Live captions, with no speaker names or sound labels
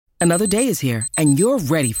Another day is here, and you're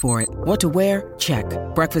ready for it. What to wear? Check.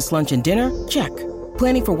 Breakfast, lunch, and dinner? Check.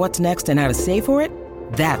 Planning for what's next and how to save for it?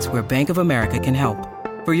 That's where Bank of America can help.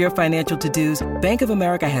 For your financial to-dos, Bank of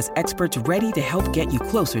America has experts ready to help get you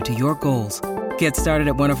closer to your goals. Get started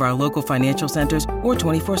at one of our local financial centers or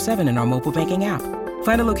 24/7 in our mobile banking app.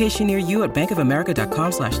 Find a location near you at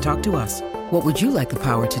bankofamerica.com/talktous. What would you like the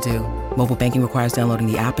power to do? Mobile banking requires downloading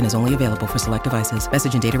the app and is only available for select devices.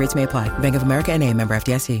 Message and data rates may apply. Bank of America N.A., member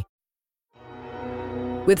FDIC.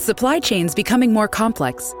 With supply chains becoming more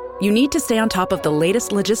complex, you need to stay on top of the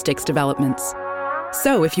latest logistics developments.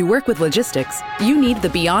 So if you work with logistics, you need the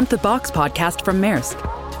Beyond the Box podcast from Maersk.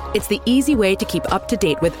 It's the easy way to keep up to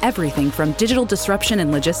date with everything from digital disruption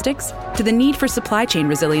in logistics to the need for supply chain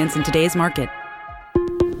resilience in today's market.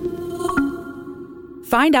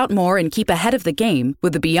 Find out more and keep ahead of the game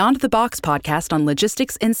with the Beyond the Box podcast on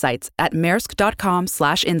logistics insights at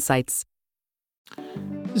maersk.com/insights.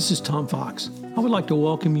 This is Tom Fox. I would like to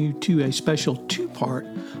welcome you to a special two-part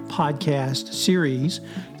podcast series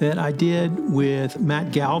that I did with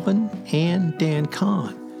Matt Galvin and Dan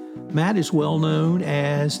Kahn. Matt is well known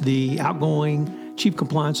as the outgoing Chief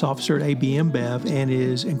Compliance Officer at AB InBev and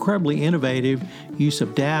is incredibly innovative use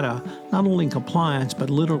of data, not only in compliance, but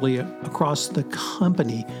literally across the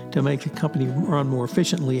company to make the company run more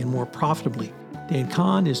efficiently and more profitably. Dan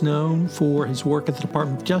Kahn is known for his work at the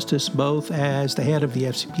Department of Justice, both as the head of the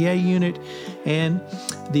FCPA unit and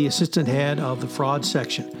the assistant head of the fraud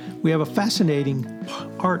section. We have a fascinating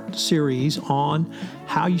part series on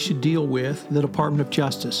how you should deal with the Department of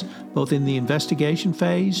Justice, both in the investigation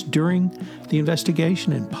phase, during the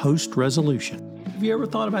investigation, and post-resolution. Have you ever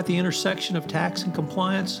thought about the intersection of tax and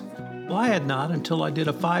compliance? Well, I had not until I did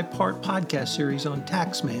a 5-part podcast series on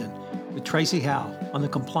Taxman with Tracy Howe on the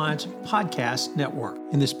Compliance Podcast Network.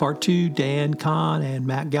 In this part 2, Dan Kahn and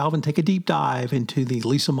Matt Galvin take a deep dive into the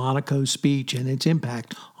Lisa Monaco speech and its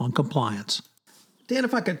impact on compliance. Dan,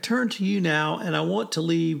 if I could turn to you now, and I want to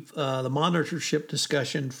leave the monitorship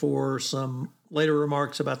discussion for some later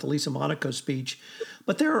remarks about the Lisa Monaco speech,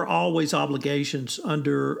 but there are always obligations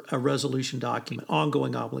under a resolution document,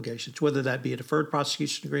 ongoing obligations, whether that be a deferred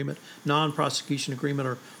prosecution agreement, non-prosecution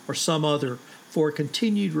agreement, or some other, for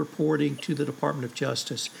continued reporting to the Department of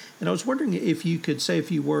Justice. And I was wondering if you could say a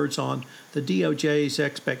few words on the DOJ's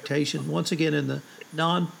expectation, once again in the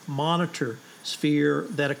non-monitor sphere,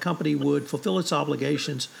 that a company would fulfill its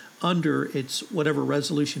obligations under its whatever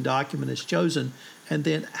resolution document is chosen, and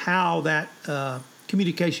then how that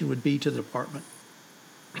communication would be to the department.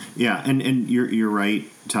 Yeah, and you're right,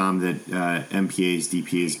 Tom, that MPAs,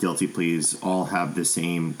 DPAs, guilty pleas all have the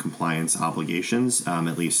same compliance obligations,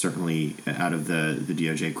 at least certainly out of the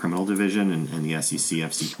DOJ criminal division and the SEC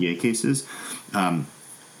FCPA cases. And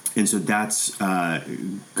so that's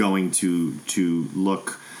going to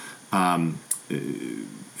look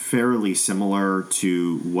fairly similar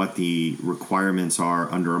to what the requirements are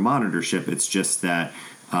under a monitorship. It's just that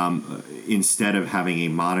instead of having a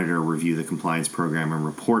monitor review the compliance program and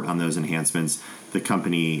report on those enhancements, the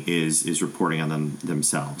company is reporting on them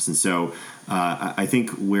themselves. And so I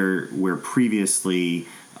think where previously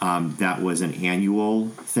that was an annual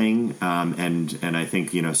thing, and I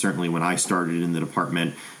think certainly when I started in the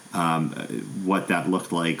department, what that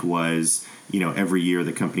looked like was every year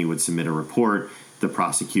the company would submit a report. The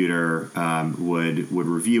prosecutor would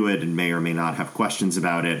review it and may or may not have questions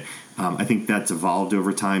about it. I think that's evolved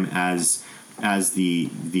over time as the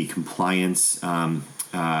compliance,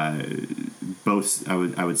 both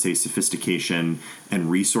I would say sophistication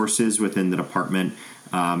and resources within the department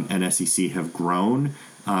and SEC have grown.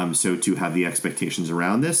 So to have the expectations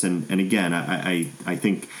around this, and again, I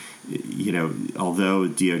think although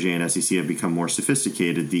DOJ and SEC have become more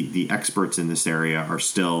sophisticated, the experts in this area are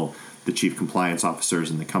still the chief compliance officers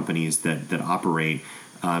and the companies that operate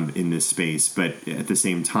in this space. But at the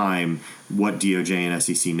same time, what DOJ and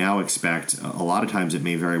SEC now expect, a lot of times it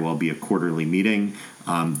may very well be a quarterly meeting.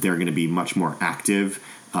 They're going to be much more active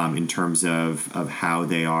in terms of how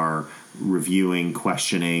they are reviewing,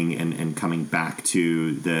 questioning, and coming back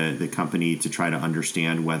to the company to try to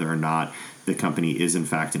understand whether or not the company is in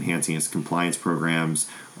fact enhancing its compliance programs,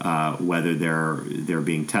 whether they're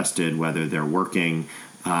being tested, whether they're working.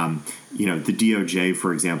 The DOJ,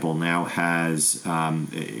 for example, now has a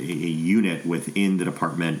unit within the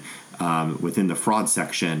department, within the fraud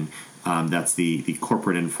section. That's the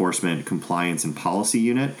Corporate Enforcement Compliance and Policy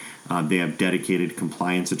Unit. They have dedicated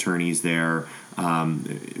compliance attorneys there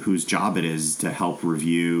whose job it is to help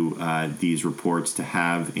review these reports, to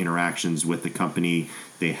have interactions with the company.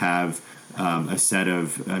 They have a set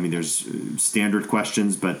of, there's standard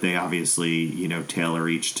questions, but they obviously, tailor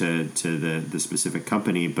each to the specific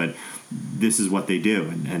company. But this is what they do.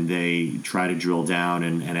 And they try to drill down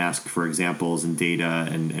and ask for examples and data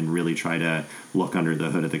and really try to look under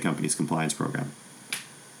the hood of the company's compliance program.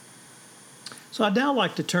 So I'd now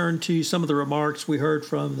like to turn to some of the remarks we heard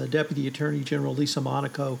from the Deputy Attorney General Lisa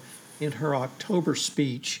Monaco in her October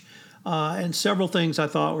speech. And several things I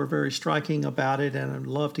thought were very striking about it, and I'd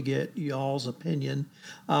love to get y'all's opinion.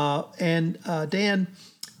 Dan,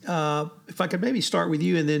 if I could maybe start with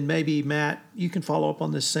you, and then maybe Matt, you can follow up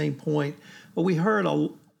on this same point. But we heard a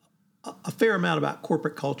fair amount about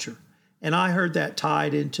corporate culture, and I heard that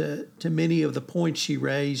tied into many of the points she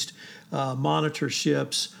raised: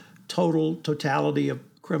 monitorships, totality of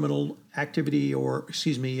criminal activity, or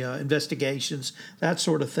investigations, that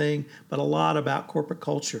sort of thing, but a lot about corporate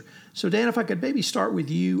culture. So Dan, if I could maybe start with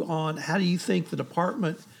you on how do you think the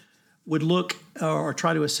department would look or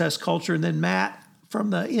try to assess culture, and then Matt, from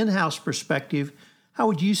the in-house perspective, how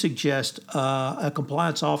would you suggest a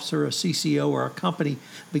compliance officer, a CCO, or a company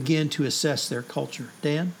begin to assess their culture?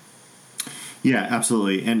 Dan? Yeah,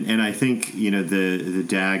 absolutely. And I think, the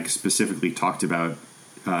DAG specifically talked about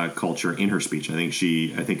culture in her speech. I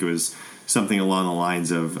think it was something along the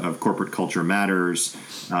lines of corporate culture matters,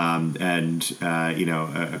 and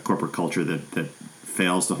a corporate culture that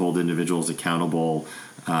fails to hold individuals accountable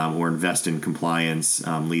or invest in compliance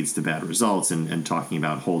leads to bad results, and talking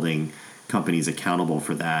about holding companies accountable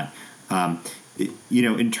for that.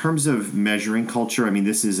 In terms of measuring culture,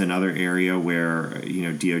 this is another area where,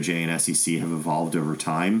 DOJ and SEC have evolved over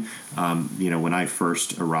time. When I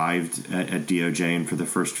first arrived at DOJ and for the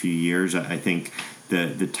first few years, I think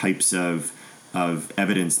the types of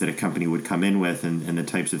evidence that a company would come in with and the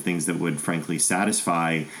types of things that would frankly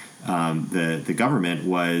satisfy the government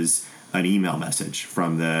was an email message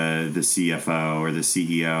from the CFO or the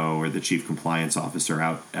CEO or the chief compliance officer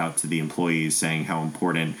out to the employees saying how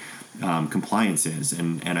important compliance is.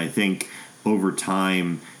 And I think over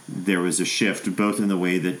time there was a shift both in the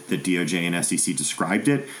way that the DOJ and SEC described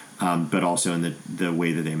it, but also in the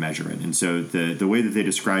way that they measure it. And so the way that they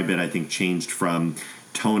describe it, I think, changed from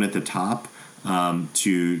tone at the top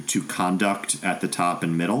to conduct at the top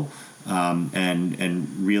and middle, and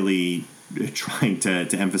really trying to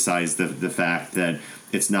emphasize the fact that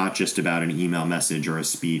it's not just about an email message or a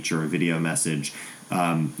speech or a video message,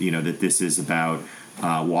 that this is about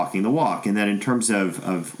walking the walk. And then in terms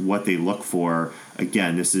of what they look for,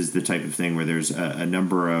 again, this is the type of thing where there's a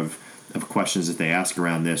number of questions that they ask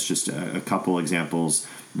around this. Just a couple examples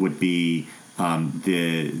would be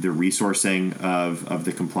the resourcing of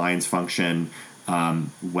the compliance function,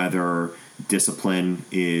 whether discipline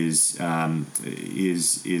is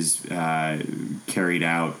carried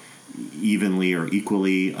out evenly or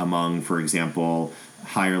equally among, for example,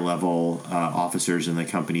 higher level officers in the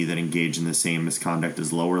company that engage in the same misconduct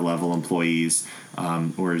as lower level employees,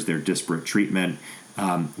 or is there disparate treatment,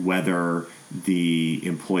 whether the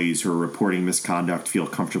employees who are reporting misconduct feel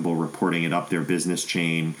comfortable reporting it up their business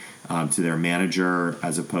chain to their manager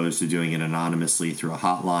as opposed to doing it anonymously through a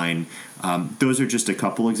hotline. Those are just a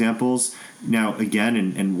couple examples. Now, again,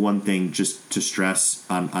 and one thing just to stress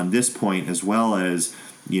on this point, as well as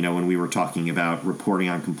when we were talking about reporting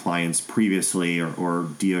on compliance previously, or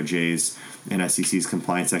DOJ's and SEC's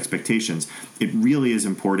compliance expectations, it really is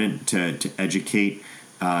important to educate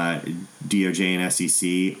DOJ and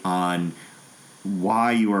SEC on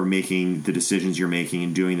why you are making the decisions you're making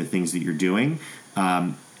and doing the things that you're doing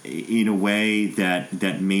in a way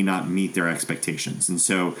that may not meet their expectations. And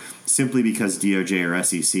so simply because DOJ or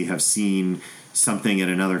SEC have seen something at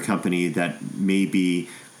another company that may be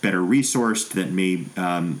better resourced, that may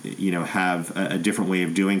have a different way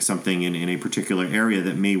of doing something in a particular area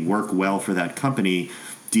that may work well for that company,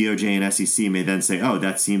 DOJ and SEC may then say, oh,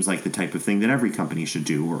 that seems like the type of thing that every company should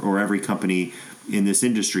do, or every company in this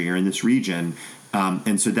industry or in this region.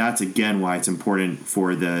 And so that's, again, why it's important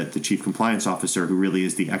for the chief compliance officer, who really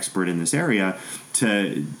is the expert in this area,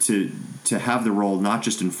 to have the role not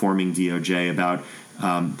just informing DOJ about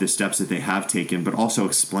the steps that they have taken, but also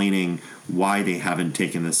explaining why they haven't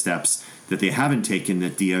taken the steps that they haven't taken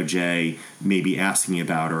that DOJ may be asking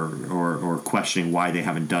about, or questioning why they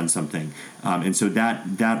haven't done something. And so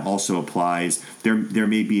that also applies. There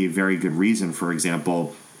may be a very good reason, for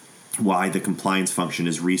example, why the compliance function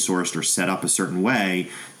is resourced or set up a certain way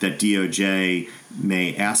that DOJ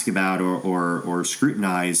may ask about or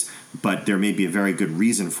scrutinize, but there may be a very good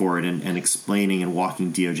reason for it, and explaining and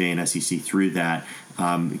walking DOJ and SEC through that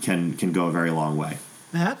can go a very long way.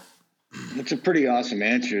 Matt? That's a pretty awesome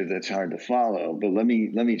answer that's hard to follow, but let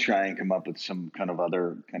me try and come up with some kind of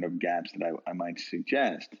other kind of gaps that I might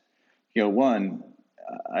suggest. One,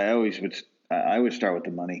 I would start with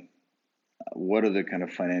the money. What are the kind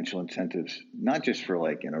of financial incentives? Not just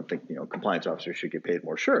for compliance officers should get paid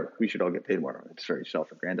more. Sure, we should all get paid more. It's very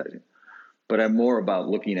self-aggrandizing. But I'm more about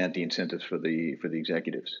looking at the incentives for the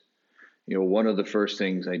executives. One of the first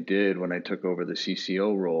things I did when I took over the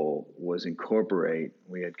CCO role was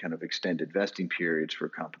we had kind of extended vesting periods for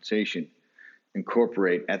compensation,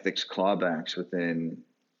 incorporate ethics clawbacks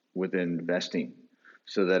within vesting,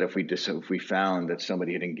 so that if we found that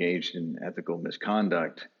somebody had engaged in ethical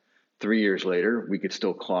misconduct, 3 years later, we could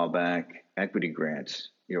still claw back equity grants,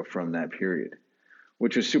 from that period,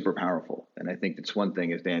 which was super powerful. And I think that's one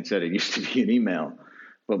thing, as Dan said, it used to be an email.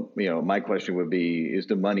 But, my question would be, is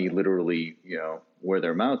the money literally, where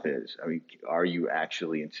their mouth is? I mean, are you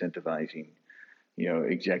actually incentivizing,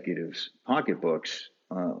 executives' pocketbooks,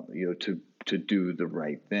 to do the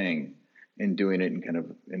right thing and doing it in kind of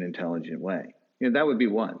an intelligent way? That would be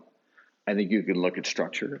one. I think you could look at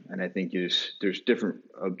structure, and I think there's different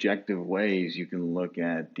objective ways you can look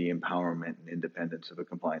at the empowerment and independence of a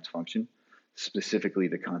compliance function, specifically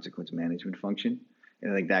the consequence management function.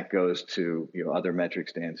 And I think that goes to other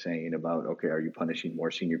metrics Dan's saying about, okay, are you punishing more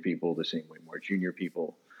senior people the same way more junior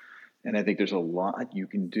people? And I think there's a lot you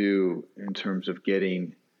can do in terms of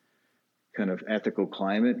getting kind of ethical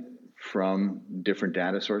climate from different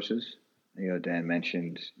data sources. Dan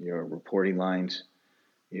mentioned reporting lines.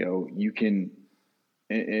 You can,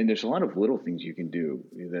 and there's a lot of little things you can do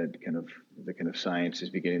that the kind of science is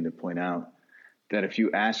beginning to point out that if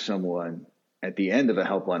you ask someone at the end of a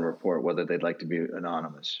helpline report whether they'd like to be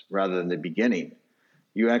anonymous rather than the beginning,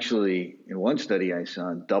 you actually, in one study I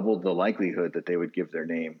saw, doubled the likelihood that they would give their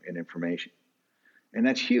name and information. And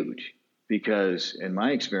that's huge because in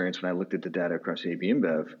my experience, when I looked at the data across AB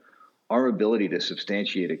InBev, our ability to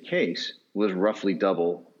substantiate a case was roughly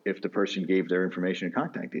double if the person gave their information and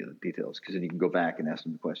contact details, because then you can go back and ask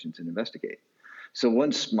them the questions and investigate. So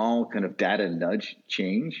one small kind of data nudge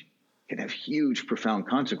change can have huge, profound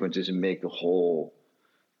consequences and make the whole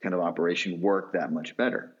kind of operation work that much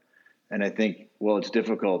better. And I think, well, it's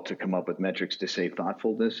difficult to come up with metrics to say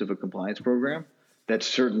thoughtfulness of a compliance program. That's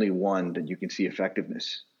certainly one that you can see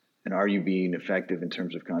effectiveness. And are you being effective in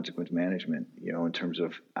terms of consequence management, in terms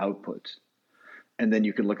of outputs? And then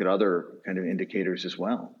you can look at other kind of indicators as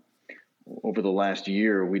well. Over the last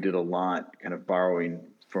year, we did a lot kind of borrowing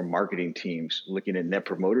from marketing teams, looking at net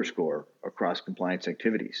promoter score across compliance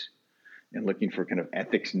activities and looking for kind of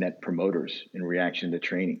ethics net promoters in reaction to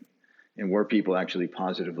training. And were people actually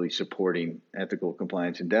positively supporting ethical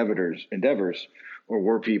compliance endeavors, or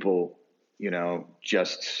were people,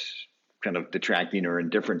 just kind of detracting or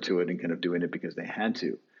indifferent to it and kind of doing it because they had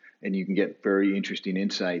to? And you can get very interesting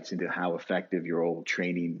insights into how effective your old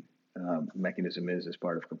training mechanism is as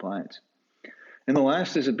part of compliance. And the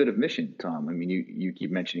last is a bit of mission, Tom. I mean, you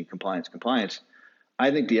keep mentioning compliance.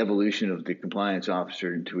 I think the evolution of the compliance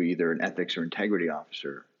officer into either an ethics or integrity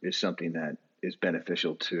officer is something that is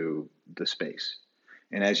beneficial to the space.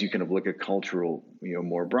 And as you kind of look at cultural,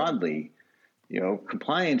 more broadly,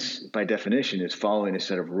 compliance by definition is following a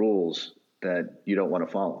set of rules that you don't want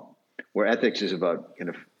to follow, where ethics is about kind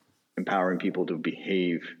of empowering people to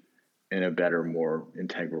behave in a better, more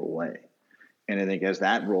integral way. And I think as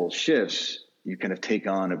that role shifts, you kind of take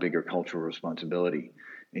on a bigger cultural responsibility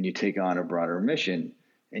and you take on a broader mission,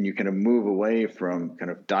 and you kind of move away from kind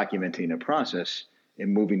of documenting a process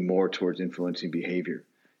and moving more towards influencing behavior.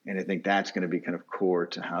 And I think that's going to be kind of core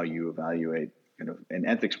to how you evaluate kind of an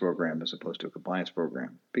ethics program as opposed to a compliance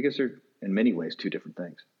program, because they're in many ways two different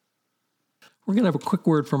things. We're going to have a quick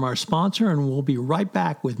word from our sponsor, and we'll be right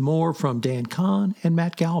back with more from Dan Kahn and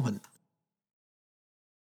Matt Galvin.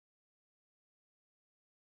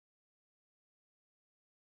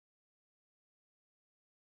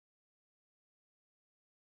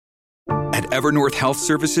 At Evernorth Health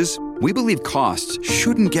Services, we believe costs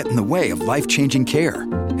shouldn't get in the way of life-changing care,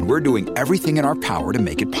 and we're doing everything in our power to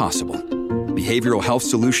make it possible. Behavioral health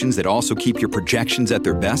solutions that also keep your projections at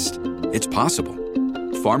their best? It's possible.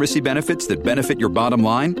 Pharmacy benefits that benefit your bottom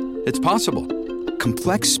line? It's possible.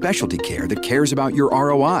 Complex specialty care that cares about your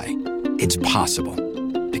ROI? It's possible.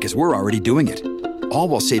 Because we're already doing it. All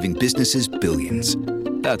while saving businesses billions.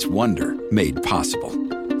 That's Wonder made possible.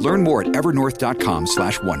 Learn more at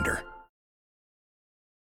evernorth.com/wonder.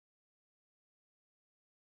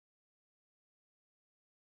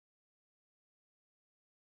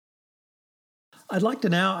 I'd like to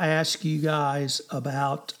now ask you guys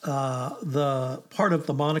about the part of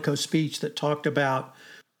the Monaco speech that talked about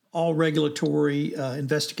all regulatory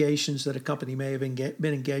investigations that a company may have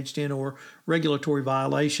been engaged in or regulatory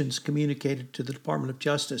violations communicated to the Department of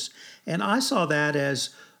Justice. And I saw that as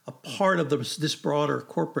a part of this broader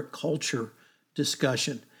corporate culture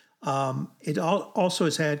discussion. It also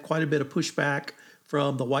has had quite a bit of pushback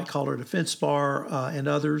from the White Collar Defense Bar and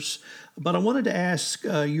others. But I wanted to ask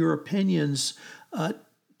your opinions.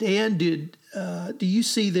 Dan, do you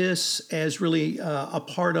see this as really a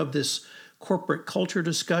part of this corporate culture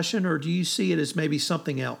discussion, or do you see it as maybe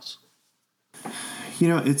something else?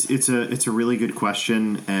 It's a really good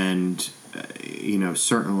question, and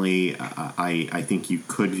certainly I think you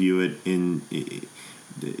could view it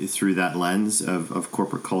through that lens of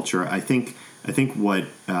corporate culture. I think what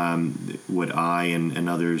I and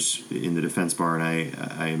others in the defense bar, and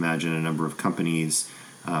I imagine a number of companies,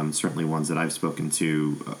 certainly ones that I've spoken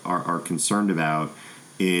to, are concerned about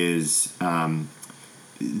is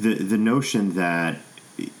the notion that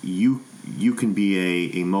you can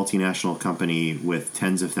be a multinational company with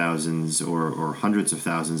tens of thousands or hundreds of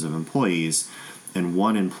thousands of employees, and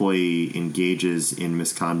one employee engages in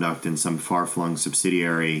misconduct in some far-flung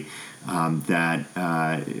subsidiary that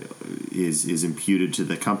is imputed to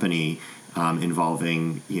the company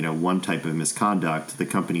involving one type of misconduct. The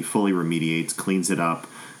company fully remediates, cleans it up,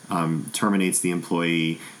 terminates the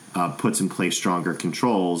employee, puts in place stronger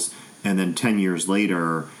controls, and then 10 years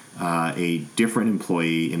later, a different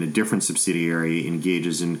employee in a different subsidiary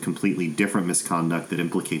engages in completely different misconduct that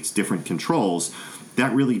implicates different controls.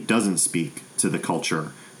 That really doesn't speak to the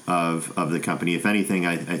culture of the company. If anything,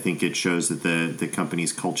 I think it shows that the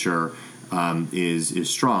company's culture is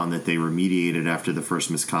strong, that they remediated after the first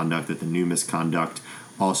misconduct, that the new misconduct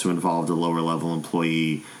also involved a lower-level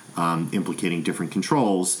employee implicating different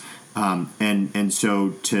controls. And so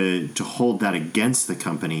to hold that against the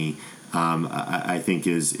company, I think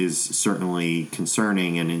is certainly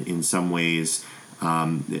concerning, and in some ways,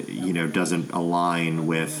 doesn't align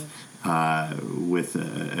with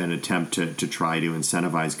an attempt to try to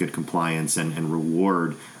incentivize good compliance and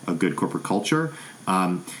reward a good corporate culture.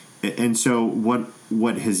 And so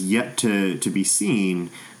what has yet to be seen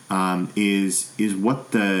is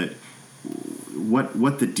what the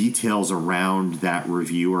details around that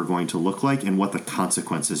review are going to look like and what the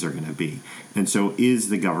consequences are going to be. And so is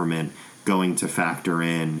the government going to factor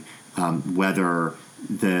in whether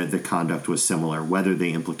the conduct was similar, whether they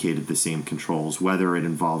implicated the same controls, whether it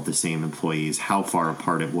involved the same employees, how far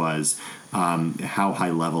apart it was, how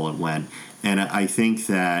high level it went. And I think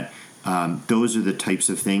that those are the types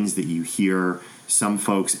of things that you hear some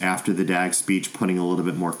folks after the DAG speech putting a little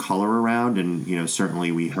bit more color around. And,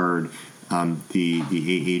 certainly we heard the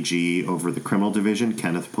AAG over the criminal division,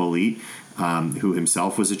 Kenneth Polite, who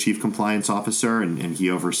himself was a chief compliance officer, and he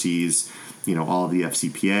oversees, all of the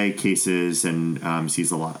FCPA cases and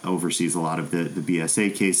oversees a lot of the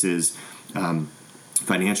BSA cases,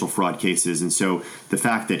 financial fraud cases. And so the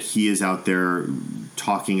fact that he is out there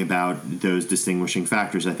talking about those distinguishing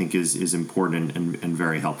factors, I think is important and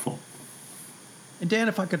very helpful. And Dan,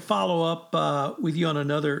 if I could follow up with you on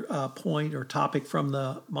another point or topic from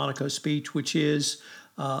the Monaco speech, which is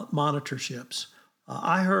monitorships.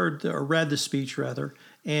 I heard or read the speech rather,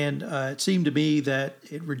 and it seemed to me that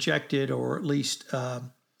it rejected or at least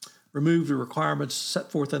removed the requirements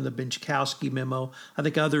set forth in the Benczkowski memo. I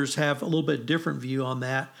think others have a little bit different view on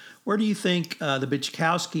that. Where do you think the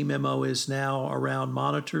Benczkowski memo is now around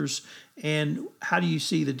monitors, and how do you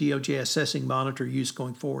see the DOJ assessing monitor use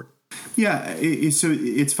going forward? Yeah, so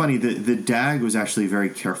it's funny. The DAG was actually very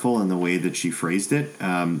careful in the way that she phrased it.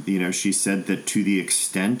 She said that to the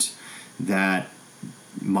extent that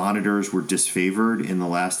monitors were disfavored in the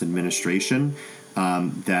last administration,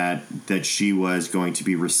 that she was going to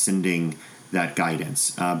be rescinding that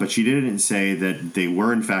guidance. But she didn't say that they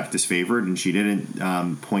were in fact disfavored, and she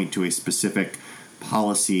didn't point to a specific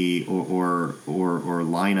policy or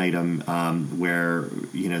line item where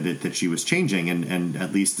that she was changing, and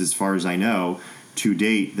at least as far as I know, to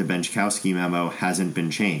date the Benczkowski memo hasn't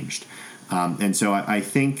been changed, and so I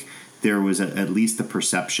think there was at least the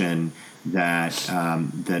perception that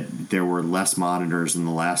there were less monitors in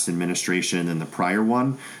the last administration than the prior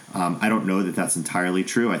one. I don't know that that's entirely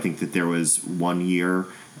true. I think that there was 1 year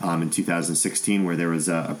in 2016 where there was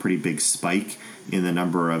a pretty big spike in the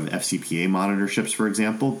number of FCPA monitorships, for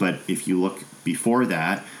example. But if you look before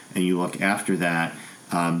that and you look after that,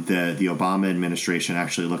 the Obama administration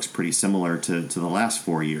actually looks pretty similar to the last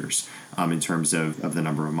 4 years in terms of the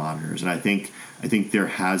number of monitors. And I think there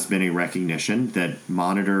has been a recognition that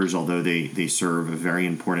monitors, although they serve a very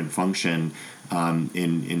important function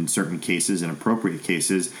in certain cases, in appropriate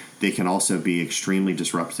cases, they can also be extremely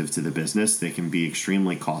disruptive to the business. They can be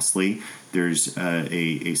extremely costly. There's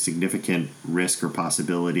a significant risk or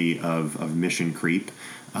possibility of mission creep.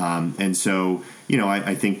 And so,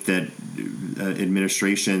 I think that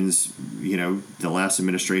administrations, the last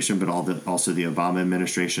administration, but also the Obama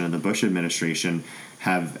administration and the Bush administration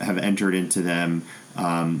have entered into them,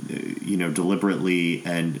 deliberately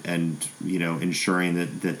and ensuring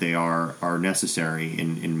that they are necessary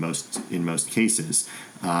in most cases.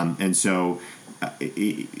 And so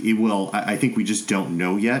it will. I think we just don't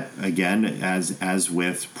know yet. Again, as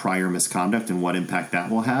with prior misconduct and what impact that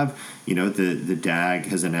will have. The DAG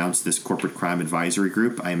has announced this corporate crime advisory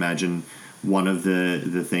group. I imagine one of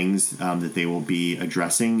the things that they will be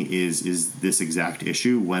addressing is this exact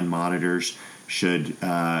issue, when monitors should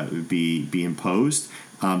be imposed.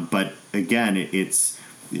 But again,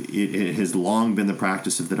 it has long been the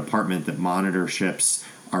practice of the department that monitorships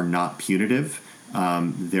are not punitive.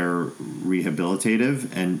 They're rehabilitative,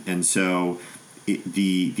 and so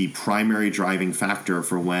the primary driving factor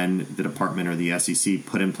for when the department or the SEC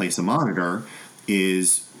put in place a monitor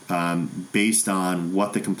is based on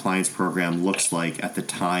what the compliance program looks like at the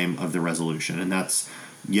time of the resolution. And that's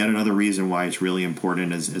yet another reason why it's really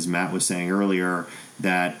important, as Matt was saying earlier,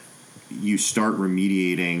 that you start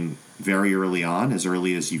remediating very early on, as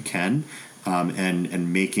early as you can,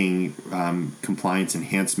 and making compliance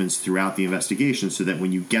enhancements throughout the investigation, so that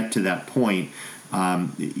when you get to that point,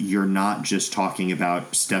 you're not just talking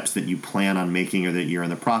about steps that you plan on making or that you're in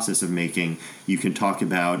the process of making. You can talk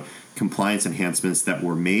about compliance enhancements that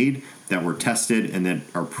were made, that were tested, and that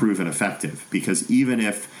are proven effective. Because even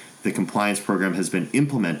if the compliance program has been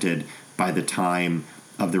implemented by the time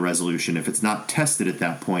of the resolution, if it's not tested at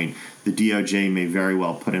that point, the DOJ may very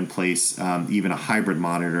well put in place even a hybrid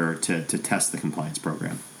monitor to test the compliance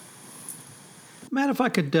program. Matt, if I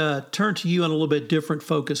could turn to you on a little bit different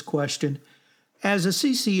focus question. As a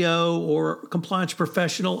CCO or compliance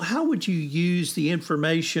professional, how would you use the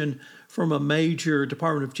information from a major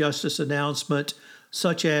Department of Justice announcement,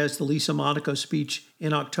 such as the Lisa Monaco speech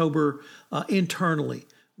in October, internally?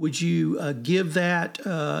 Would you give that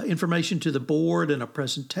information to the board in a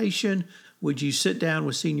presentation? Would you sit down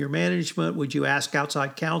with senior management? Would you ask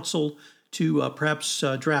outside counsel to perhaps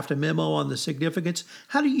draft a memo on the significance?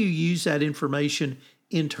 How do you use that information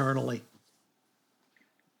internally?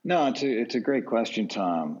 No, it's a great question,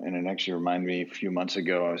 Tom. And it actually reminded me, a few months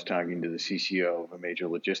ago, I was talking to the CCO of a major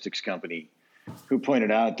logistics company who pointed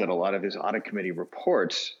out that a lot of his audit committee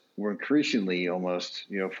reports were increasingly almost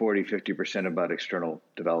 40, 50% about external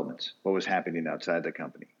developments, what was happening outside the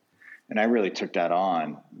company. And I really took that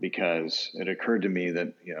on because it occurred to me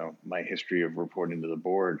that, my history of reporting to the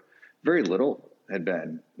board, very little had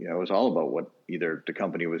been, it was all about what either the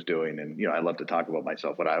company was doing. And, I love to talk about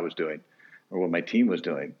myself, what I was doing or what my team was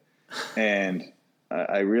doing. And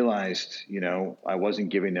I realized, I wasn't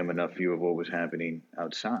giving them enough view of what was happening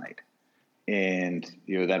outside. And,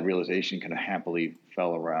 that realization kind of happily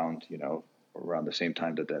fell around, around the same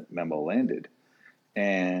time that memo landed.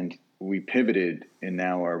 And we pivoted, and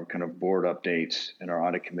now our kind of board updates and our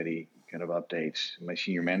audit committee kind of updates, my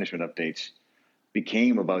senior management updates,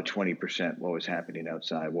 became about 20% what was happening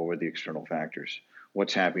outside. What were the external factors?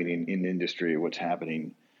 What's happening in industry? What's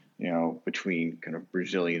happening, between kind of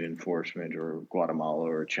Brazilian enforcement or Guatemala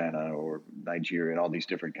or China or Nigeria and all these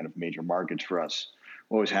different kind of major markets for us?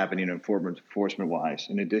 What was happening enforcement-wise,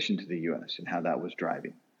 in addition to the U.S., and how that was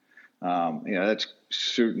driving. That's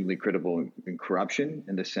certainly critical in corruption,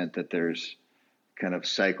 in the sense that there's kind of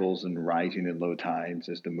cycles and rising and low tides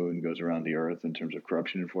as the moon goes around the earth in terms of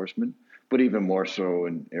corruption enforcement, but even more so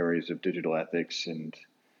in areas of digital ethics and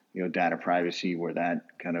data privacy, where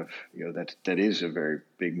that kind of that is a very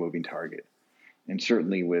big moving target. And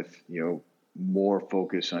certainly with more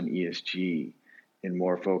focus on ESG and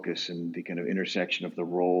more focus in the kind of intersection of the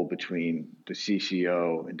role between the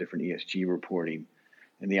CCO and different ESG reporting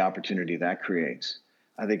and the opportunity that creates,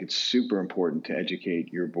 I think it's super important to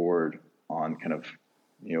educate your board on kind of,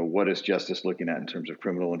 what is justice looking at in terms of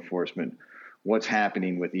criminal enforcement, what's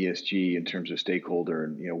happening with ESG in terms of stakeholder,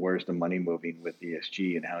 and, where's the money moving with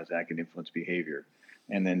ESG and how is that going to influence behavior,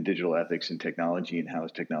 and then digital ethics and technology and how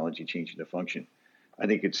is technology changing the function. I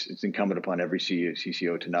think it's incumbent upon every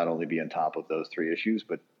CCO to not only be on top of those three issues,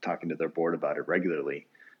 but talking to their board about it regularly,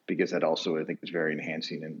 because that also, I think, is very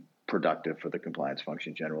enhancing and productive for the compliance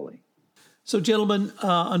function generally. So, gentlemen,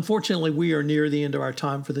 unfortunately, we are near the end of our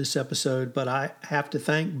time for this episode, but I have to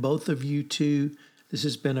thank both of you two. This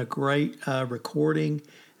has been a great recording.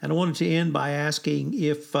 And I wanted to end by asking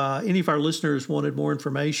if any of our listeners wanted more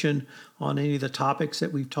information on any of the topics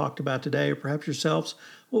that we've talked about today, or perhaps yourselves,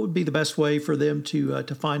 what would be the best way for them to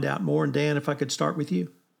find out more? And Dan, if I could start with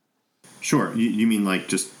you. Sure. You mean like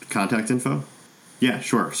just contact info? Yeah,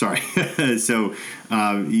 sure. Sorry. So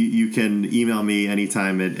you can email me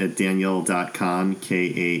anytime at daniel.kahn, Kahn,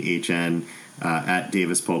 at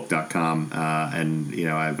davispolk.com. And,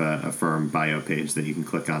 I have a firm bio page that you can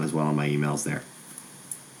click on as well. My email's there.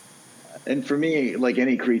 And for me, like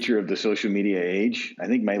any creature of the social media age, I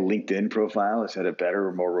think my LinkedIn profile has had a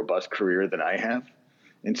better, more robust career than I have.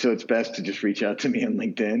 And so it's best to just reach out to me on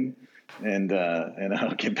LinkedIn, and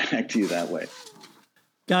I'll get back to you that way.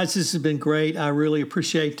 Guys, this has been great. I really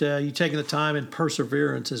appreciate you taking the time and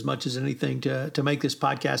perseverance as much as anything to make this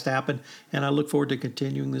podcast happen. And I look forward to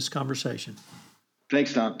continuing this conversation.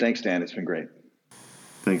 Thanks, Tom. Thanks, Dan. It's been great.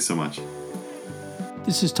 Thanks so much.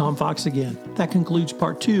 This is Tom Fox again. That concludes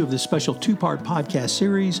part 2 of this special 2-part podcast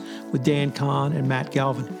series with Dan Kahn and Matt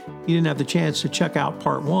Galvin. If you didn't have the chance to check out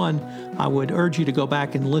part 1, I would urge you to go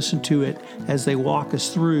back and listen to it as they walk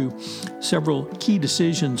us through several key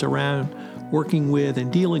decisions around working with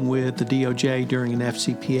and dealing with the DOJ during an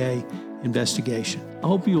FCPA investigation. I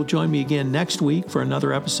hope you'll join me again next week for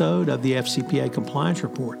another episode of the FCPA Compliance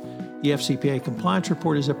Report. The FCPA Compliance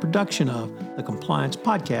Report is a production of the Compliance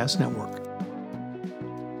Podcast Network.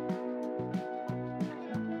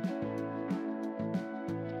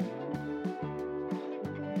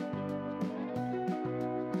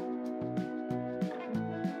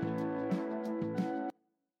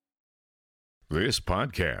 This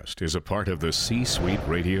podcast is a part of the C-Suite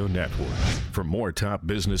Radio Network. For more top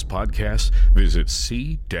business podcasts, visit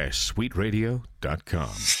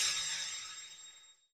c-suiteradio.com.